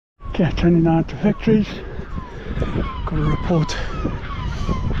Okay, turning now to factories. Got a report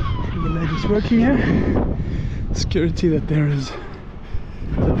from the ladies working here. Security that this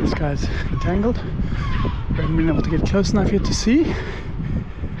guy's entangled. I haven't been able to get close enough yet to see.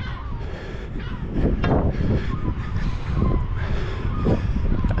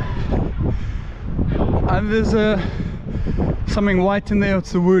 And there's something white in there.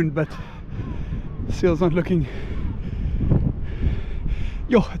 It's the wound, but the seal's not looking.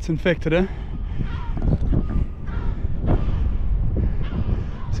 Yo, it's infected, eh?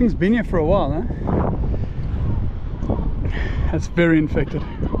 This thing's been here for a while, eh? That's very infected.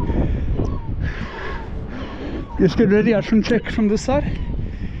 Just get ready. I shouldn't check from this side.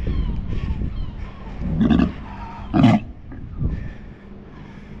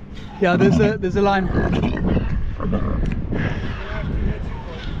 Yeah, there's a line.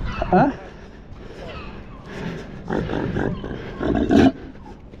 Huh?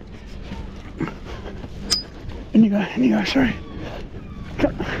 In you go, sorry.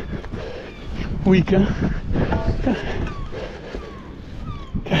 Weaker.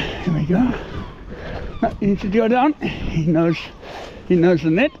 Okay, here we go. No, you need to go down. He knows the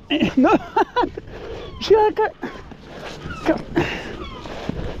net. No. See how I go? Come.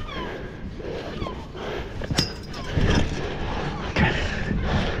 Okay.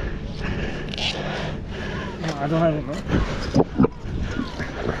 No, I don't have it, man.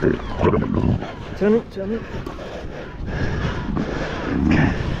 Turn it. Okay.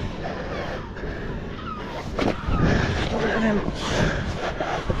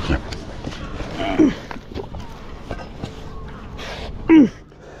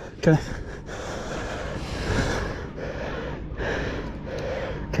 Okay.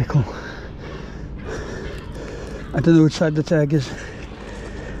 Okay, cool. I don't know which side the tag is.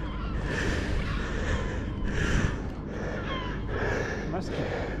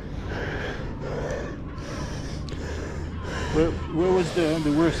 Where was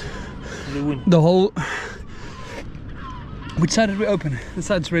the worst? The wound? The whole... Which side did we open? This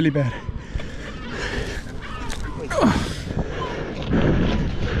side's really bad.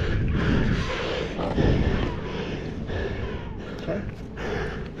 Okay.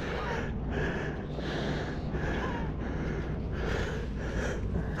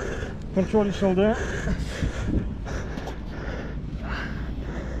 Control your shoulder.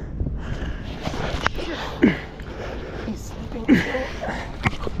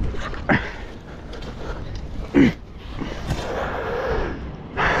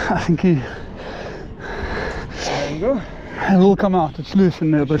 I think he... There you go. It will come out. It's loose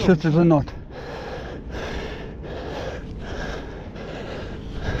in there, but it's just as a knot.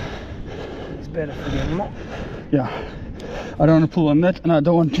 It's better for the animal. Yeah. I don't want to pull on that, and I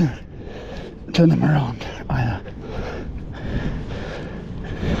don't want to turn them around either.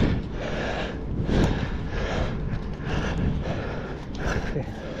 Okay,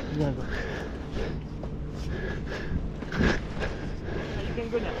 you're gonna go. You can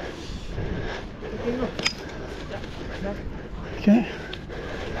go now. You can go. Yeah. Okay.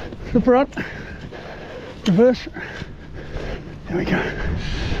 Super out. Reverse. There we go.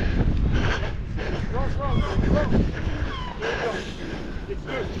 Wrong. It's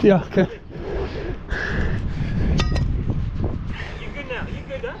good. Yeah, okay. You're good now. You're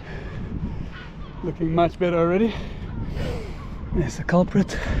good, huh? Looking much better already. There's the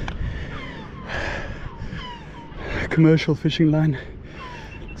culprit. Commercial fishing line.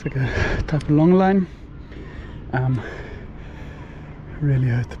 It's like a type of long line. Really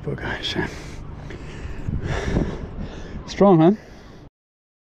hurt the poor guy. Shame. Strong, huh?